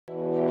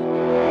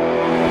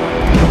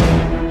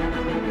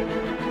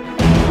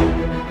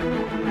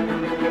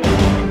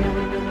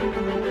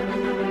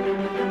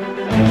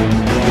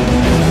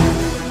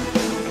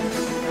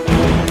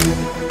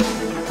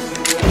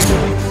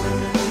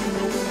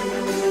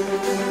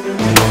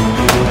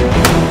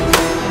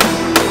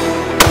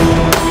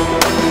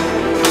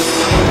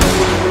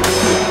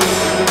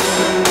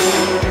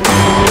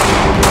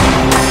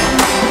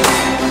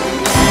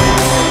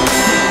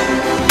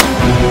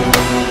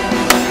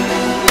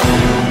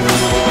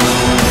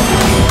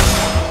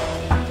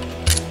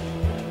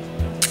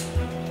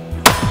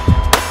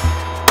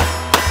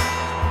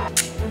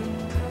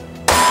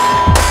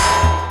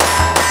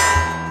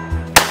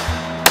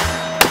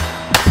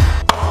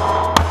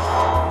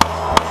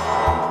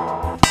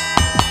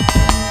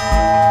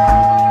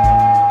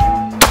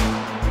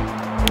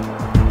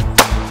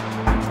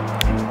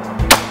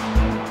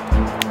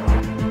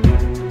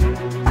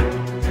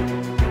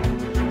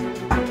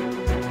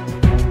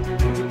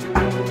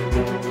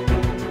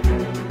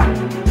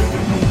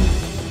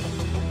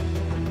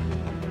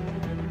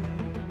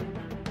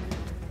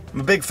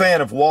I'm a big fan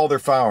of Walther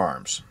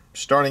firearms.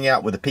 Starting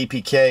out with a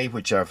PPK,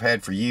 which I've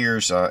had for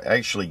years. I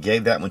actually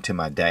gave that one to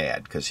my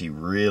dad because he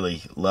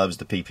really loves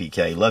the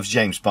PPK, loves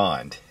James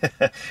Bond,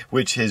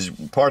 which is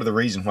part of the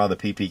reason why the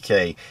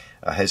PPK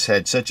has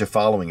had such a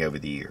following over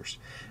the years.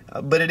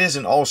 But it is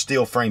an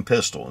all-steel frame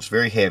pistol. It's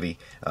very heavy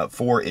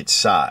for its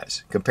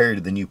size compared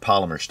to the new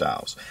polymer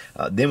styles.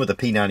 Then with the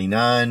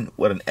P99,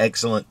 what an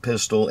excellent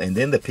pistol. And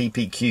then the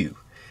PPQ,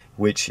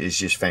 which is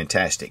just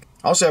fantastic.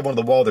 I also have one of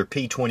the Walther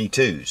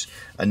P22s,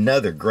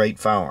 another great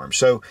firearm.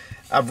 So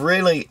I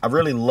really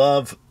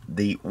love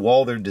the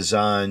Walther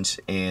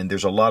designs, and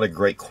there's a lot of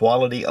great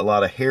quality, a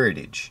lot of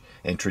heritage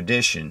and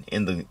tradition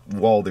in the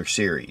Walther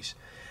series.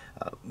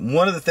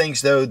 One of the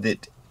things, though,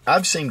 that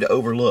I've seemed to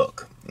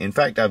overlook, in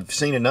fact, I've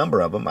seen a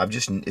number of them,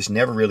 it's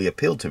never really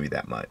appealed to me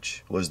that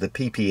much, was the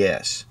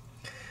PPS.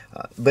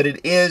 But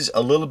it was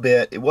a little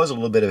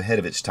bit ahead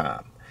of its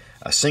time.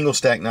 A single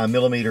stack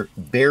 9mm,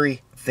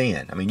 very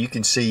thin. I mean, you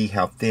can see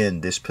how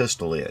thin this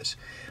pistol is.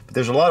 But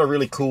there's a lot of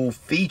really cool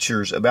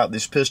features about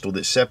this pistol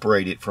that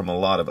separate it from a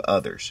lot of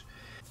others.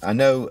 I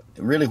know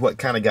really what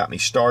kind of got me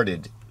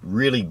started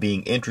really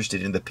being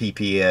interested in the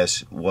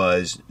PPS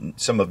was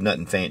some of Nut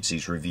and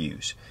Fancy's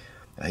reviews.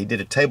 He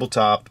did a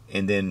tabletop,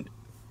 and then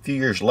a few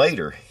years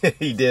later,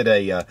 he did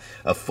a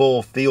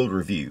full field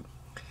review.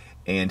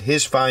 And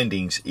his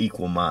findings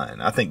equal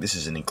mine. I think this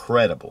is an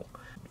incredible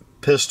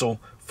pistol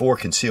for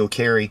concealed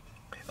carry.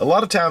 A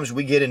lot of times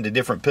we get into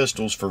different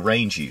pistols for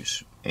range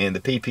use, and the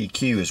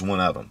PPQ is one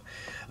of them.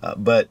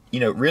 But, you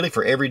know, really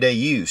for everyday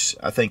use,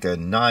 I think a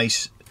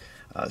nice,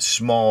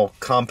 small,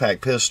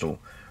 compact pistol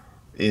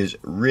is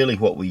really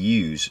what we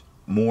use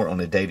more on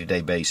a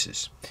day-to-day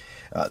basis.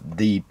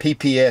 The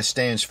PPS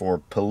stands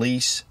for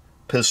Police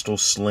Pistol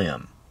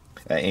Slim,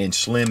 and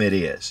slim it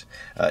is.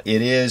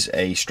 It is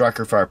a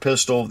striker fire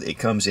pistol. It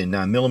comes in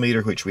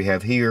 9mm, which we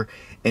have here,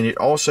 and it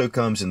also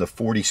comes in the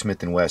 40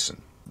 Smith &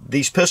 Wesson.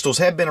 These pistols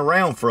have been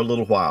around for a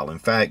little while. In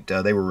fact,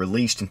 they were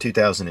released in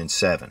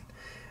 2007.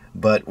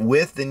 But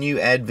with the new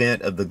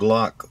advent of the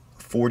Glock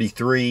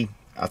 43,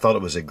 I thought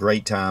it was a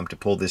great time to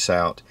pull this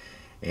out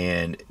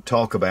and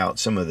talk about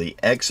some of the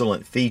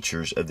excellent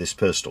features of this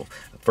pistol.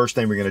 First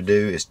thing we're going to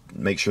do is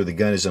make sure the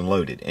gun is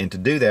unloaded. And to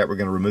do that, we're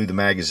going to remove the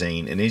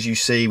magazine. And as you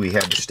see, we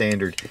have the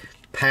standard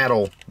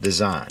paddle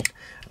design.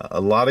 A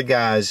lot of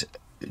guys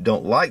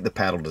don't like the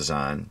paddle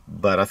design,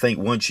 but I think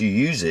once you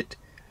use it,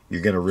 you're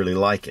going to really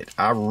like it.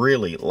 I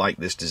really like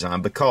this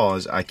design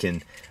because I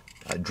can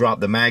drop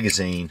the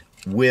magazine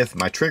with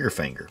my trigger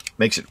finger.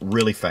 Makes it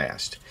really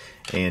fast.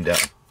 And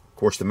of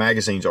course, the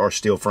magazines are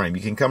steel frame.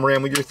 You can come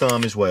around with your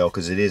thumb as well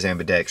because it is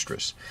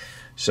ambidextrous.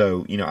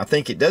 So, you know, I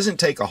think it doesn't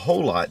take a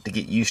whole lot to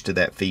get used to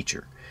that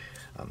feature.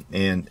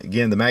 And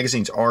again, the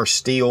magazines are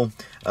steel.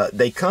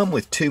 They come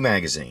with two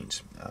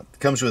magazines. It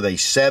comes with a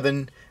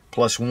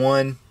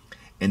 7+1,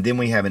 and then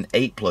we have an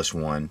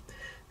 8+1.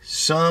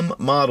 Some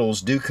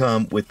models do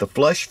come with the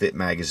flush fit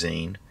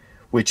magazine,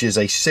 which is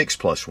a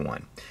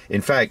 6+1. In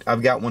fact,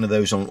 I've got one of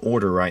those on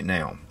order right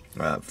now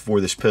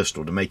for this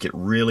pistol to make it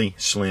really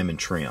slim and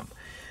trim.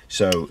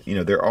 So, you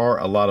know, there are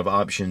a lot of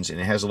options, and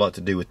it has a lot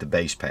to do with the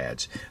base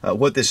pads.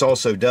 What this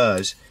also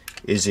does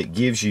is it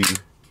gives you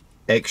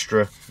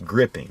extra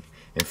gripping.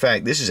 In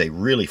fact, this is a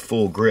really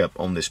full grip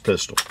on this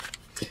pistol.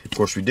 Of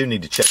course, we do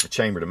need to check the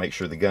chamber to make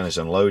sure the gun is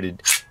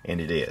unloaded,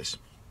 and it is.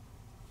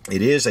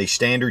 It is a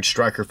standard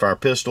striker fire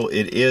pistol.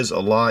 It is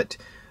a lot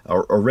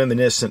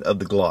reminiscent of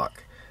the Glock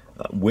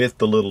with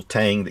the little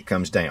tang that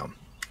comes down.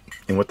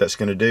 And what that's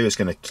going to do is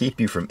going to keep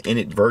you from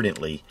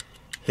inadvertently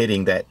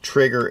hitting that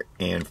trigger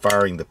and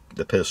firing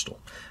the pistol.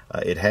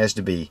 It has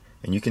to be,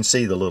 and you can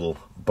see the little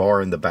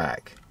bar in the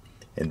back,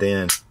 and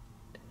then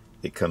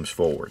it comes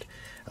forward.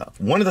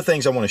 One of the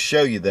things I want to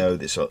show you, though,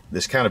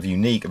 this kind of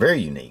unique, very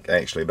unique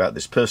actually, about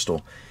this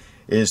pistol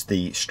is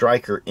the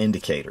striker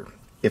indicator.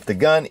 If the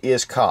gun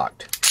is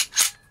cocked,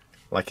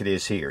 like it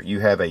is here, you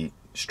have a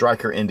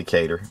striker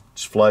indicator.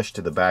 It's flush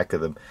to the back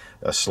of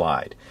the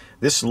slide.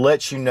 This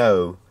lets you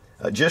know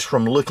just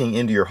from looking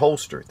into your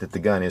holster that the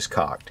gun is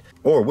cocked.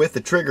 Or with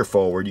the trigger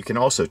forward, you can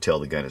also tell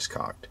the gun is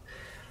cocked.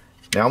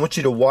 Now I want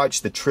you to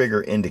watch the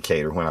trigger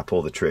indicator when I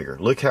pull the trigger.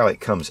 Look how it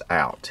comes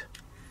out.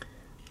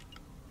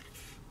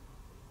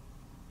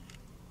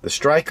 The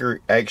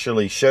striker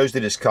actually shows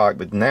that it's cocked,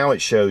 but now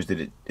it shows that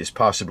it is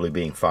possibly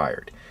being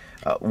fired.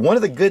 One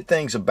of the good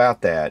things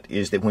about that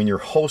is that when you're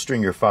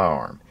holstering your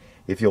firearm,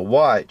 if you'll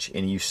watch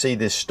and you see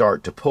this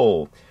start to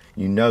pull,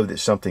 you know that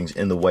something's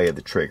in the way of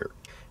the trigger.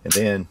 And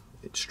then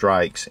it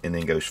strikes and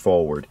then goes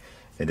forward,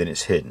 and then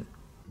it's hidden.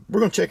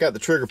 We're going to check out the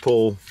trigger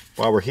pull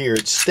while we're here.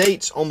 It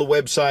states on the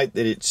website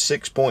that it's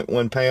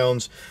 6.1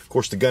 pounds. Of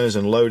course, the gun is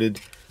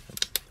unloaded.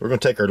 We're going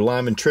to take our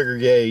Lyman trigger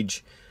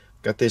gauge.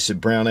 Got this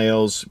at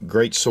Brownells.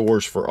 Great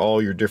source for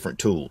all your different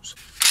tools.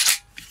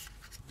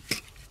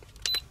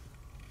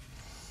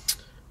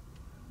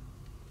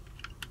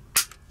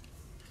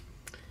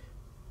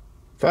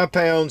 £5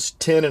 pounds,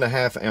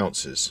 10.5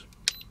 ounces.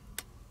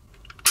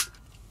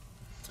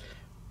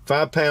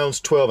 5 pounds,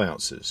 12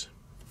 ounces.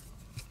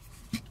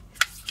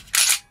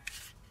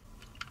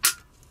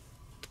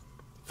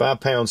 5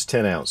 pounds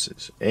 10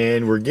 ounces,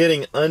 and we're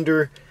getting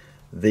under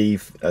the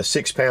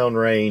 6 pound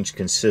range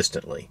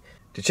consistently.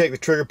 To check the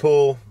trigger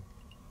pull,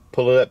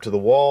 pull it up to the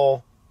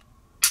wall.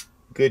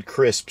 Good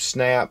crisp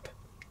snap,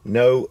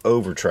 no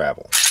over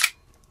travel.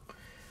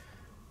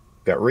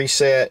 Got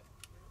reset,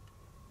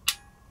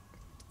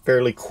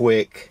 fairly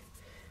quick.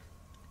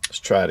 Let's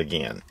try it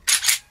again.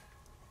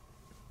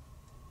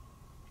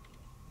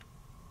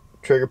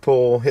 Trigger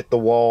pull, hit the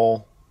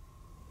wall.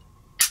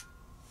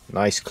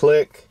 Nice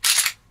click.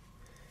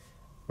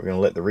 We're going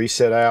to let the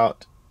reset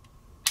out.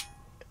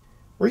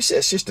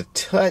 Reset's just a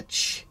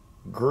touch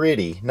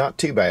gritty, not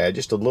too bad,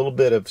 just a little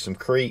bit of some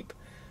creep,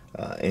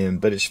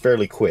 but it's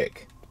fairly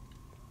quick.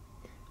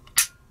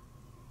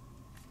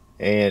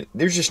 And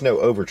there's just no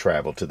over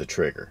travel to the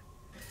trigger.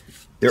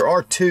 There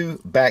are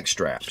 2 back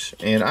straps,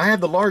 and I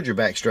have the larger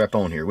back strap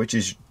on here, which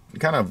is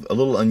kind of a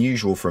little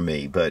unusual for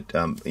me, but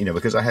you know,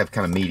 because I have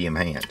kind of medium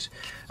hands.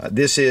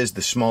 This is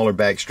the smaller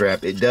back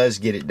strap. It does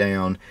get it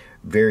down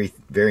very,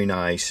 very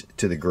nice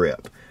to the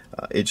grip.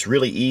 It's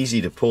really easy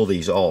to pull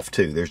these off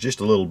too. There's just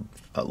a little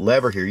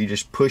lever here. You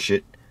just push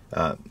it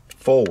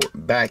forward,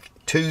 back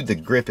to the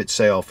grip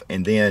itself,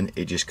 and then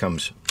it just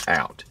comes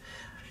out.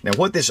 Now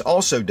what this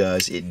also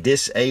does, it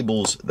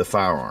disables the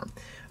firearm.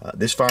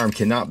 This firearm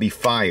cannot be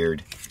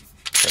fired.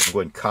 I can go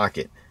ahead and cock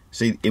it.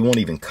 See, it won't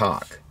even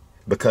cock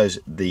because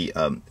the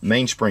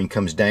mainspring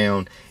comes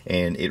down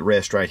and it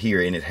rests right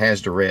here, and it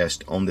has to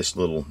rest on this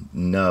little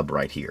nub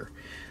right here.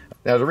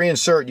 Now to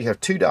reinsert, you have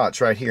 2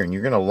 dots right here, and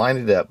you're going to line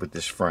it up with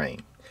this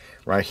frame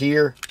right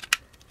here,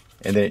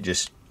 and then it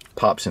just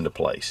pops into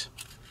place.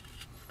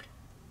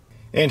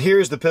 And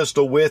here's the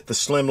pistol with the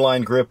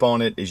slimline grip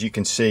on it. As you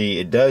can see,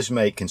 it does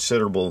make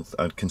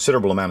a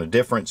considerable amount of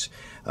difference.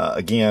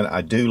 Again,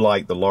 I do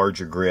like the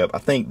larger grip, I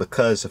think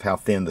because of how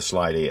thin the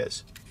slide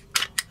is.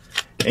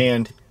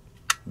 And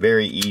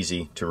very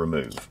easy to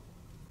remove.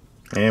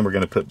 And we're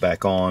going to put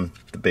back on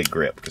the big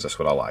grip because that's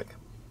what I like.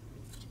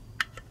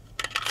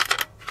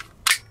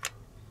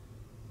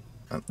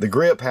 The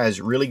grip has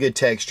really good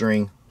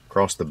texturing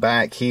across the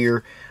back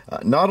here.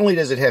 Not only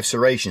does it have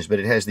serrations, but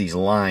it has these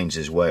lines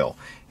as well,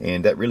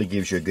 and that really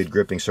gives you a good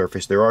gripping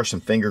surface. There are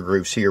some finger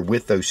grooves here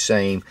with those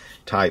same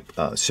type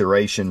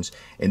serrations,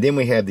 and then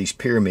we have these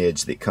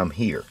pyramids that come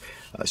here.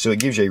 So it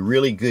gives you a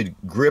really good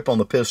grip on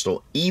the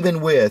pistol,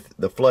 even with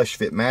the flush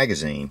fit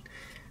magazine.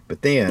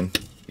 But then,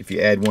 if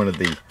you add one of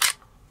the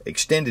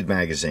extended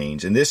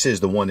magazines, and this is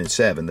the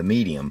 1-in-7, the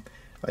medium,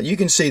 you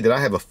can see that I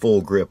have a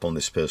full grip on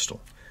this pistol.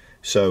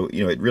 So,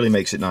 you know, it really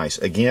makes it nice.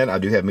 Again, I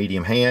do have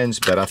medium hands,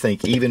 but I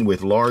think even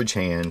with large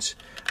hands,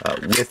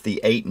 with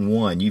the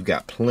 8-in-1, you've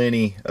got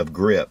plenty of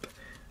grip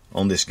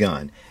on this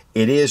gun.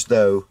 It is,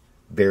 though,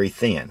 very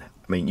thin.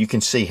 I mean, you can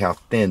see how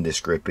thin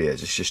this grip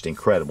is. It's just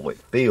incredible. It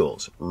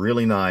feels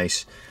really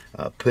nice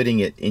putting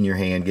it in your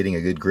hand, getting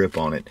a good grip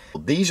on it.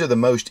 These are the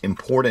most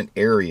important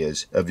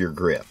areas of your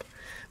grip.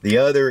 The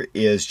other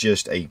is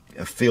just a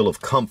feel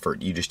of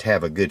comfort. You just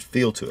have a good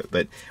feel to it.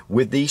 But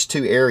with these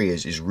 2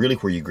 areas is really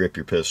where you grip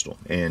your pistol,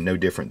 and no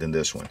different than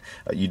this one.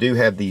 You do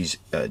have these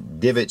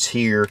divots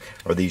here,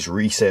 or these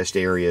recessed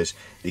areas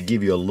that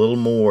give you a little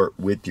more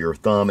with your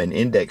thumb and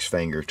index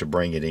finger to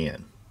bring it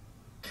in.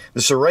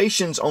 The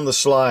serrations on the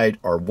slide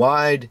are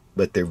wide,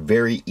 but they're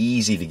very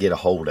easy to get a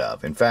hold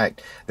of. In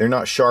fact, they're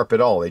not sharp at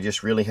all. They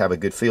just really have a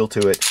good feel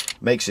to it.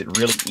 Makes it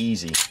really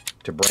easy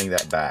to bring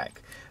that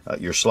back.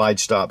 Your slide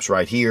stops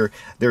right here.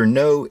 There are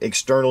no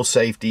external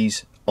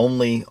safeties,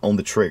 only on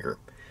the trigger.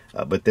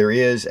 But there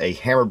is a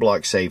hammer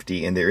block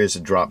safety, and there is a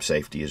drop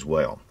safety as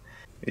well.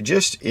 It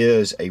just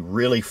is a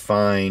really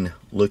fine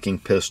looking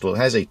pistol. It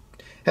has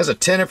a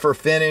Tenifer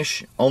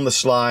finish on the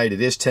slide. It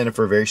is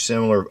Tenifer, very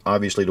similar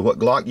obviously to what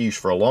Glock used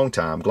for a long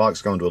time.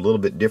 Glock's gone to a little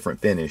bit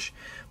different finish,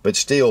 but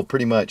still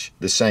pretty much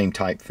the same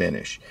type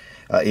finish.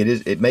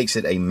 It makes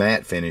it a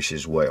matte finish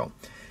as well.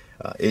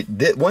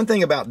 One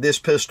thing about this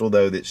pistol,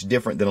 though, that's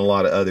different than a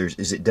lot of others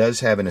is it does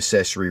have an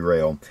accessory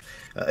rail.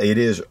 It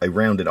is a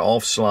rounded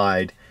off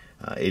slide.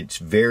 It's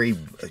very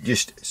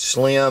just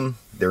slim.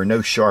 There are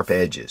no sharp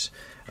edges.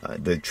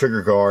 The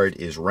trigger guard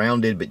is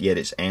rounded, but yet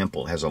it's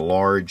ample. It has a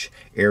large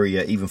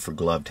area even for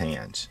gloved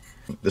hands.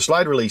 The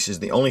slide release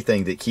is the only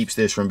thing that keeps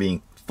this from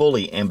being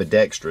fully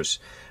ambidextrous,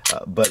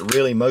 but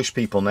really most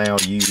people now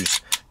use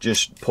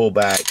just pull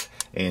back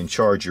and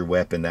charge your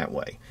weapon that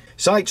way.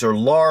 Sights are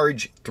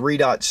large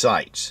 3-dot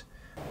sights.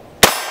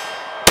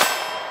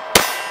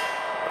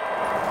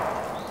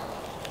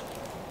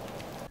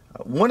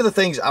 One of the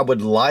things I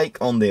would like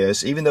on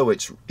this, even though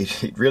it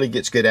really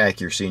gets good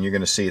accuracy and you're going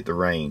to see at the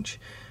range,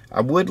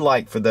 I would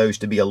like for those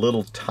to be a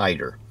little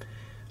tighter.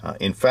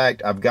 In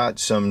fact, I've got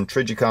some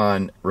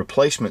Trijicon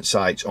replacement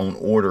sights on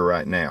order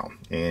right now,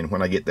 and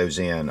when I get those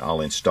in,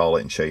 I'll install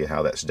it and show you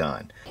how that's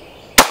done.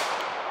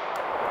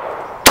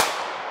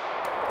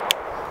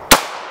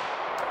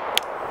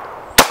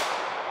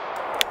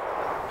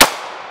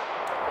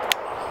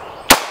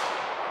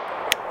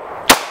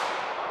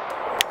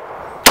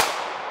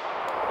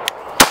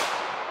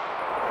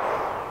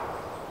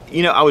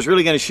 you know, I was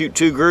really going to shoot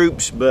 2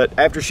 groups, but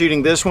after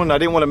shooting this one, I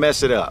didn't want to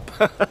mess it up.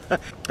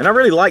 And I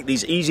really like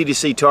these easy to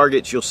see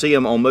targets. You'll see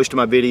them on most of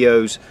my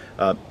videos,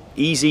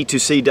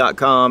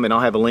 easytosee.com, and I'll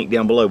have a link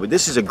down below. But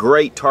this is a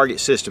great target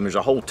system. There's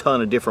a whole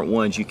ton of different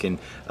ones you can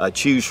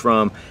choose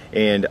from,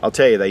 and I'll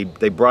tell you,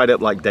 they bright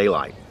up like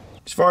daylight.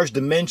 As far as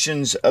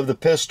dimensions of the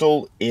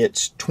pistol,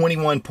 it's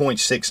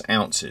 21.6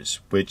 ounces,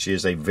 which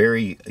is a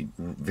very,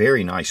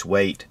 very nice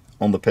weight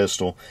on the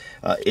pistol.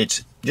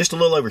 It's just a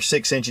little over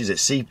 6 inches.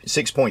 It's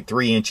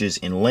 6.3 inches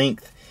in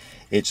length.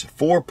 It's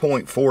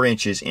 4.4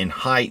 inches in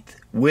height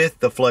with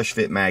the flush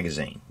fit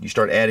magazine. You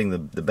start adding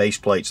the base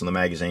plates on the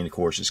magazine, of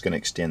course, it's going to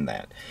extend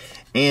that.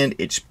 And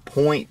it's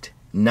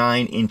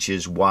 0.9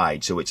 inches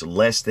wide, so it's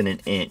less than an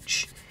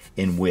inch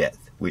in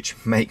width,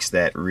 which makes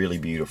that really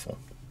beautiful.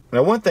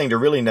 Now, one thing to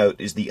really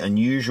note is the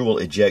unusual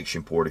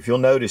ejection port. If you'll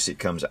notice, it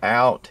comes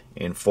out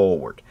and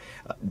forward.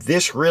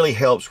 This really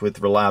helps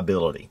with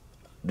reliability.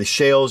 The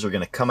shells are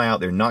going to come out.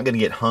 They're not going to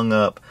get hung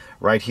up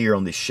right here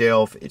on the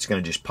shelf. It's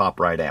going to just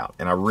pop right out,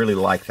 and I really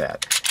like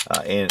that.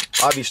 And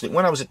obviously,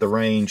 when I was at the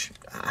range,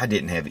 I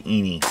didn't have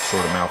any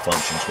sort of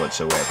malfunctions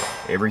whatsoever.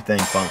 Everything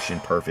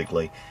functioned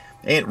perfectly,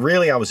 and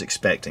really, I was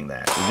expecting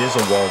that. It is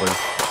a Walther.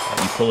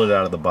 You pull it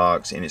out of the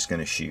box, and it's going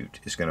to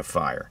shoot. It's going to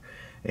fire,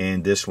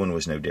 and this one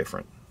was no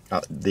different.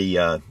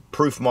 The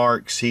proof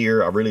marks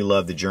here, I really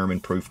love the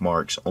German proof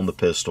marks on the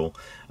pistol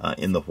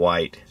in the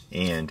white,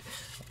 and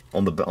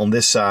on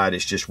this side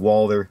it's just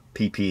Walther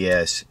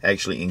PPS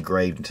actually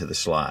engraved into the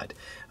slide.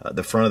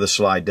 The front of the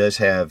slide does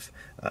have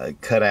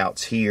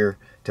cutouts here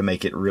to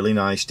make it really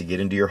nice to get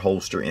into your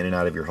holster, in and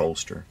out of your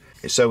holster.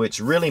 So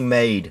it's really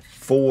made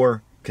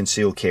for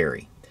concealed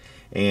carry,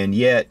 and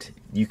yet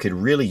you could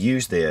really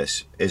use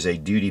this as a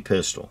duty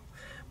pistol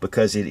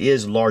because it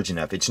is large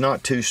enough. It's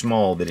not too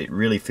small that it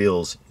really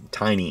feels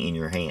tiny in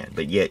your hand,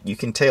 but yet you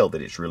can tell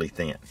that it's really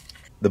thin.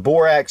 The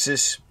bore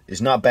axis is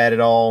not bad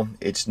at all.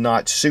 It's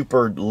not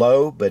super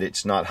low, but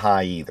it's not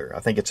high either.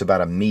 I think it's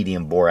about a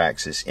medium bore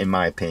axis in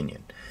my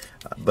opinion.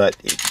 But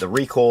the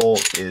recoil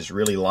is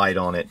really light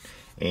on it,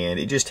 and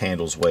it just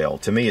handles well.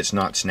 To me, it's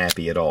not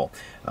snappy at all.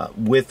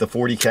 With the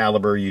 .40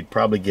 caliber, you'd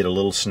probably get a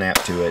little snap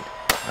to it.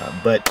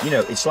 But, you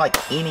know, it's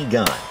like any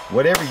gun.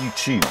 Whatever you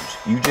choose,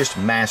 you just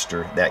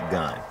master that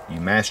gun. You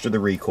master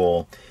the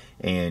recoil,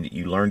 and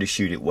you learn to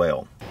shoot it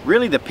well.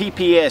 Really, the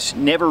PPS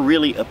never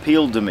really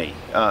appealed to me.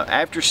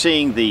 After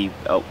seeing the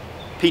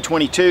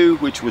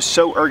P22, which was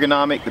so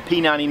ergonomic, the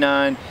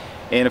P99,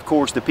 and of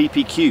course the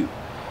PPQ,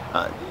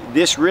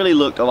 this really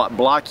looked a lot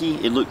blocky.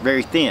 It looked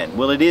very thin.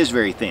 Well, it is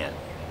very thin,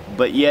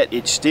 but yet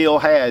it still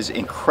has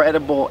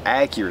incredible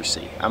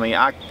accuracy. I mean,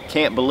 I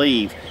can't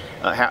believe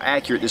how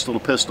accurate this little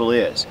pistol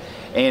is,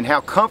 and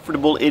how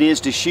comfortable it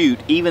is to shoot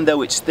even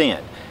though it's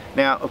thin.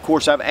 Now, of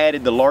course, I've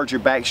added the larger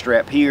back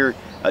strap here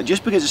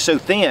just because it's so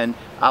thin.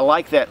 I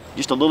like that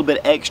just a little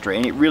bit extra,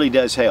 and it really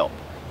does help.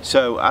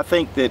 So I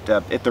think that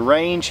at the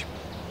range,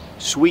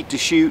 sweet to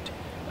shoot,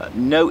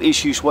 no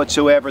issues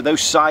whatsoever.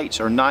 Those sights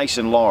are nice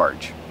and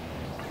large.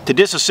 To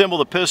disassemble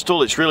the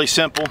pistol, it's really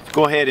simple.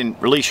 Go ahead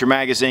and release your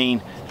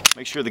magazine.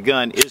 Make sure the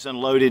gun is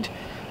unloaded.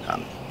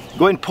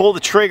 Go ahead and pull the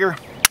trigger.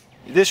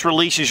 This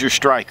releases your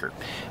striker.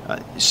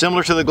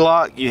 Similar to the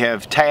Glock, you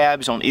have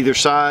tabs on either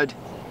side.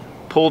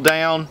 Pull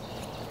down,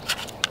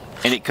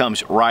 and it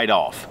comes right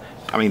off.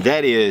 I mean,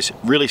 that is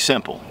really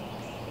simple.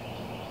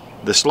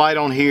 The slide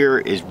on here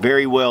is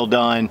very well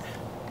done.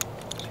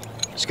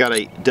 It's got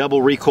a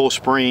double recoil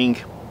spring,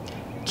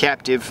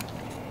 captive.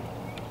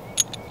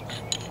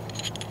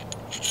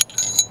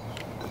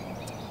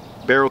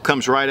 Barrel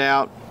comes right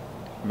out.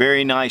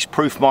 Very nice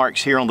proof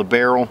marks here on the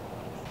barrel.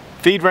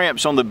 Feed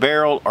ramps on the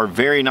barrel are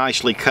very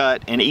nicely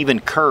cut and even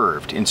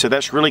curved, and so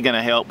that's really going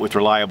to help with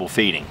reliable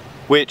feeding,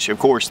 which of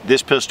course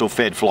this pistol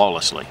fed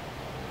flawlessly.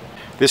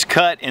 This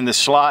cut in the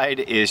slide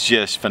is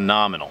just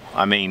phenomenal.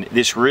 I mean,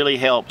 this really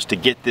helps to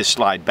get this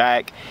slide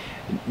back.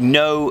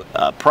 No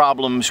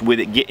problems with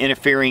it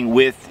interfering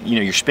with, you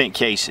know, your spent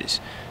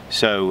cases.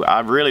 So I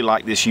really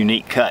like this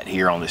unique cut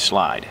here on this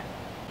slide.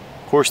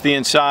 Of course, the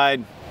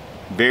inside,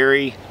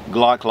 very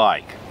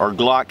Glock-like, or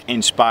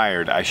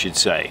Glock-inspired, I should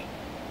say.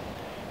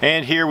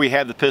 And here we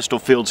have the pistol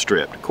field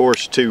stripped. Of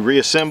course, to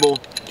reassemble,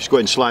 just go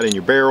ahead and slide in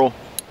your barrel,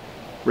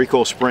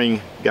 recoil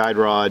spring, guide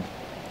rod.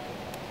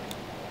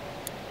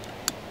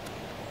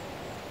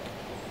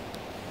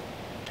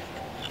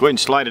 Go ahead and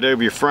slide it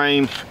over your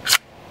frame.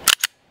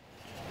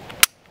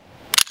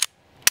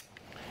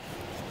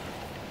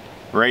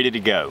 Ready to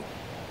go.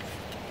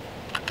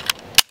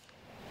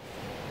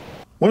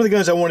 One of the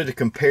guns I wanted to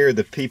compare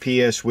the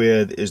PPS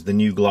with is the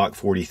new Glock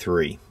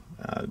 43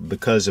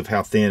 because of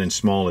how thin and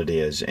small it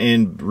is.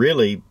 And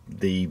really,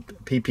 the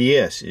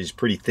PPS is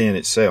pretty thin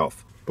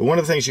itself. But one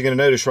of the things you're going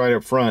to notice right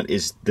up front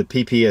is the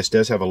PPS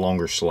does have a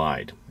longer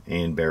slide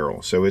and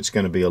barrel. So it's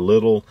going to be a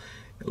little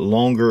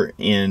longer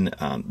in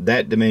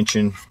that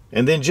dimension,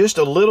 and then just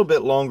a little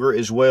bit longer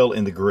as well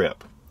in the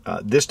grip.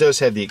 This does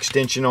have the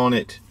extension on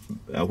it,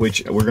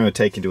 which we're going to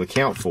take into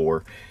account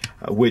for,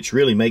 which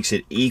really makes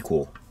it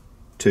equal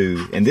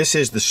to, and this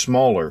is the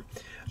smaller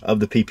of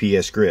the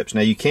PPS grips.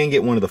 Now you can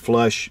get one of the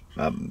flush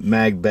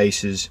mag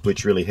bases,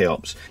 which really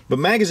helps. But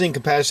magazine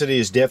capacity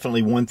is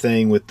definitely one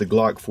thing with the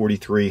Glock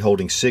 43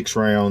 holding 6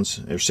 rounds,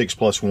 or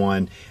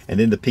 6+1, and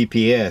then the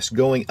PPS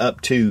going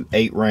up to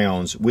 8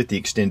 rounds with the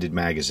extended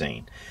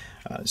magazine.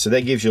 So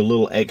that gives you a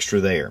little extra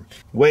there.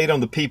 Weight on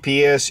the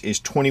PPS is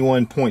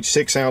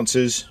 21.6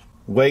 ounces.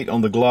 Weight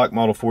on the Glock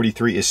Model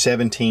 43 is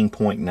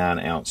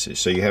 17.9 ounces.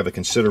 So you have a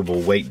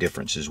considerable weight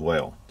difference as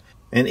well.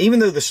 And even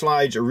though the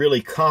slides are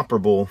really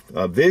comparable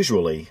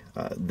visually,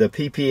 the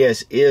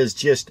PPS is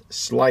just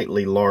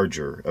slightly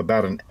larger,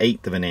 about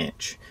 1/8 of an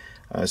inch.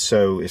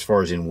 So as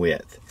far as in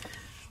width.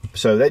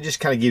 So that just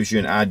kind of gives you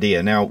an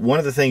idea. Now, one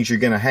of the things you're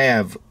going to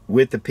have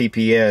with the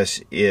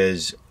PPS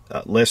is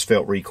less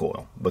felt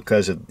recoil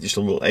because of just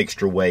a little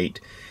extra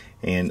weight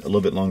and a little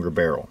bit longer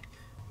barrel.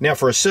 Now,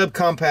 for a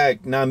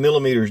subcompact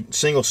 9mm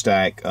single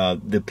stack,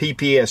 the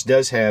PPS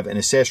does have an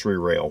accessory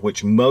rail,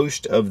 which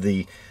most of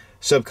the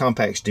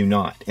subcompacts do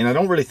not. And I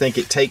don't really think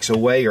it takes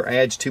away or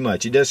adds too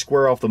much. It does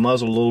square off the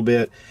muzzle a little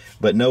bit,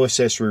 but no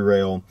accessory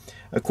rail.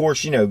 Of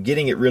course, you know,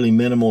 getting it really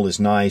minimal is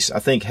nice. I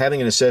think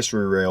having an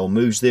accessory rail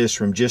moves this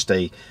from just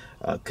a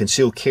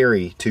concealed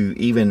carry to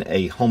even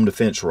a home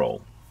defense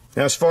roll.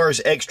 Now, as far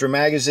as extra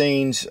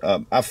magazines,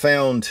 I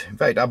found, in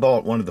fact, I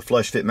bought one of the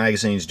flush fit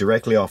magazines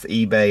directly off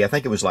eBay. I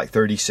think it was like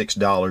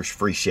 $36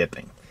 free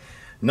shipping.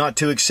 Not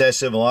too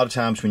excessive. A lot of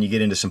times when you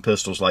get into some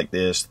pistols like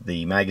this,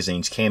 the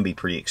magazines can be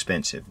pretty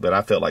expensive, but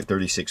I felt like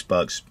 36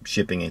 bucks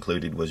shipping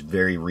included was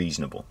very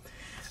reasonable.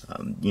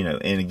 You know,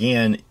 and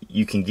again,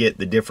 you can get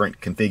the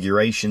different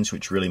configurations,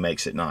 which really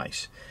makes it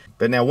nice.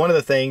 But now, one of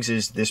the things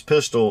is this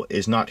pistol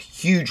is not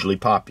hugely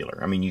popular.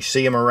 I mean, you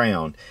see them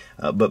around,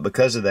 but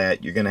because of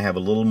that, you're going to have a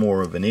little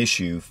more of an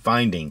issue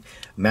finding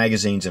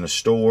magazines in a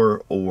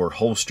store or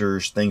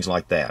holsters, things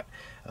like that.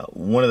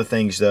 One of the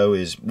things, though,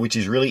 is, which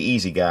is really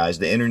easy, guys,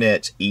 the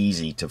internet's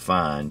easy to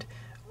find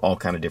all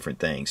kind of different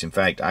things. In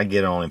fact, I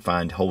get on and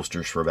find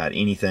holsters for about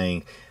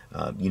anything,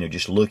 you know,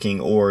 just looking,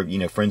 or, you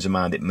know, friends of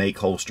mine that make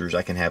holsters,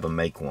 I can have them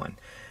make one.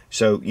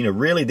 So, you know,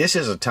 really, this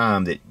is a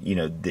time that, you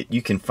know, that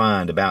you can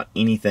find about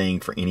anything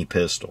for any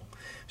pistol.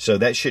 So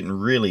that shouldn't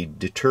really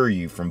deter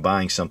you from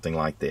buying something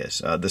like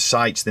this. The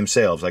sights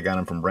themselves, I got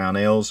them from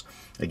Brownells.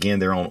 Again,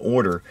 they're on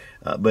order,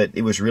 but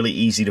it was really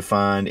easy to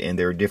find, and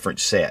there are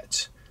different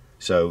sets.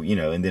 So, you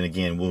know, and then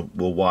again,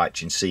 we'll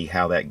watch and see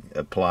how that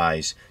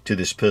applies to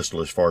this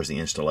pistol as far as the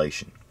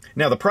installation.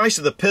 Now, the price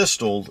of the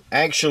pistol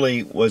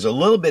actually was a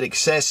little bit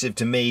excessive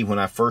to me when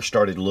I first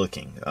started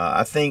looking.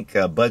 I think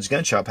Bud's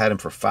Gun Shop had them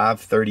for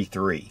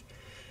 $533.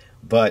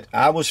 But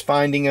I was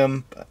finding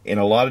them in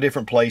a lot of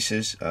different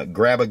places.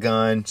 Grab a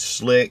Gun,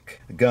 Slick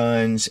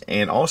Guns,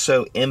 and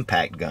also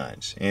Impact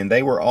Guns. And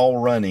they were all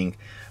running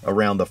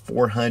around the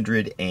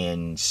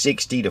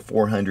 $460 to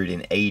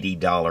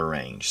 $480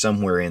 range,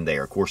 somewhere in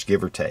there, of course,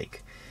 give or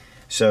take.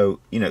 So,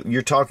 you know,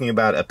 you're talking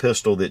about a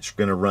pistol that's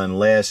going to run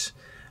less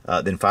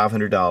than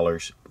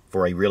 $500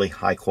 for a really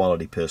high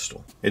quality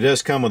pistol. It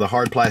does come with a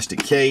hard plastic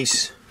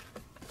case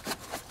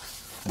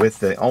with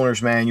the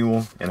owner's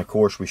manual, and of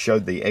course we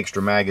showed the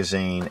extra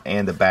magazine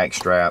and the back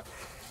strap,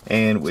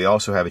 and we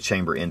also have a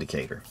chamber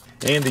indicator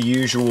and the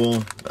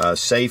usual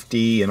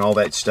safety and all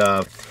that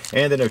stuff,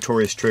 and the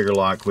notorious trigger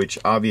lock, which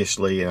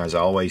obviously, and as I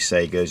always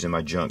say, goes in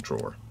my junk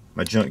drawer.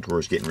 My junk drawer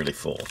is getting really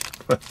full.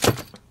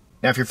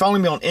 Now, if you're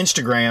following me on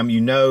Instagram,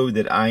 you know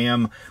that I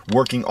am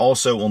working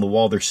also on the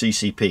Walther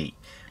CCP.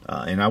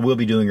 And I will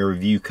be doing a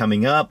review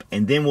coming up,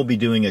 and then we'll be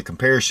doing a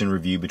comparison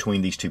review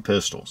between these two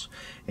pistols.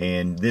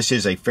 And this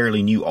is a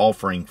fairly new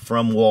offering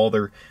from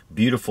Walther.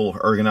 Beautiful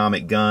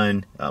ergonomic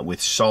gun with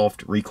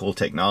soft recoil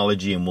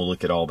technology, and we'll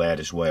look at all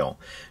that as well.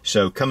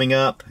 So coming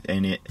up,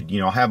 and you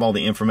know, I'll have all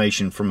the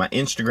information from my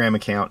Instagram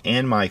account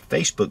and my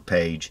Facebook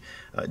page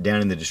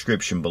down in the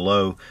description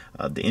below.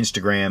 The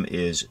Instagram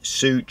is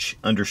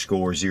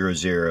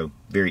Such_00.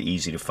 Very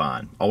easy to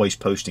find. Always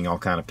posting all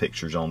kind of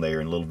pictures on there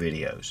and little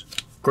videos.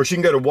 Of course, you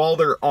can go to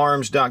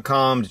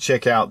WaltherArms.com to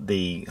check out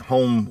the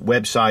home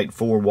website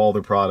for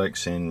Walther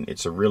products, and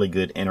it's a really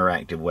good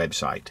interactive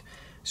website.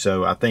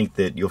 So I think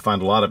that you'll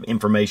find a lot of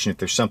information. If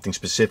there's something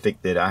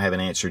specific that I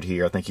haven't answered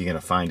here, I think you're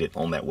going to find it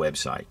on that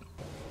website.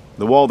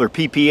 The Walther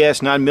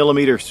PPS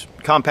 9mm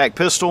compact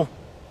pistol,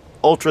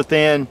 ultra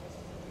thin,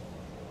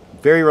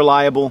 very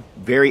reliable,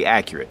 very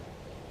accurate.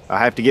 I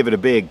have to give it a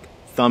big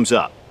thumbs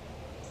up.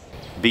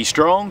 Be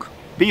strong,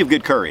 be of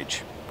good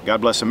courage.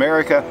 God bless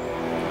America.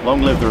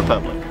 Long live the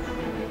Republic.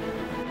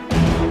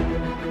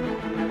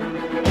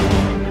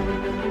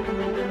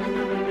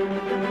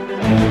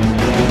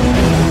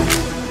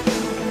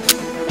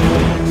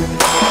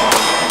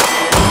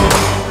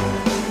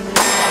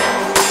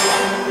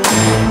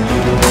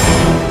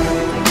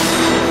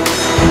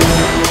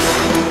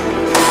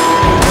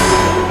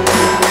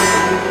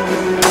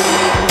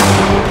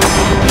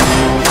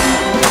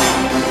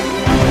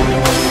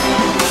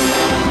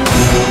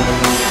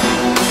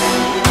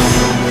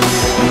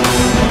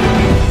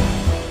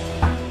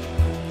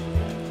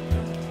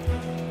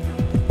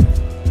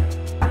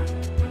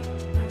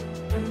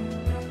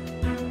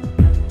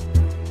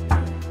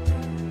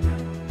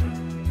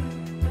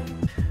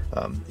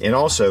 And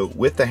also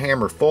with the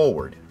hammer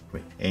forward,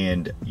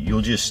 and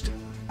you'll just,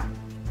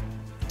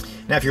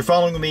 now if you're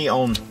following me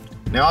on,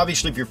 now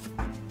obviously if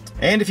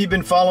you've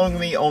been following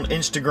me on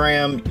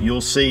Instagram,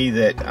 you'll see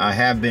that I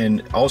have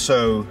been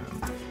also,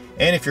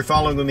 and if you're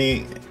following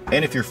me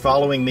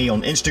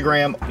on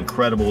Instagram,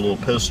 incredible little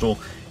pistol,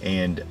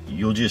 and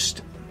you'll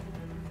just,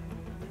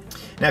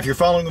 now if you're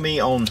following me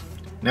on,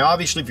 now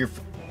obviously if you're,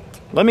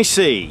 let me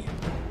see,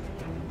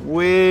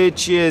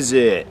 which is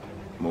it?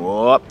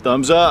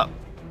 Thumbs up.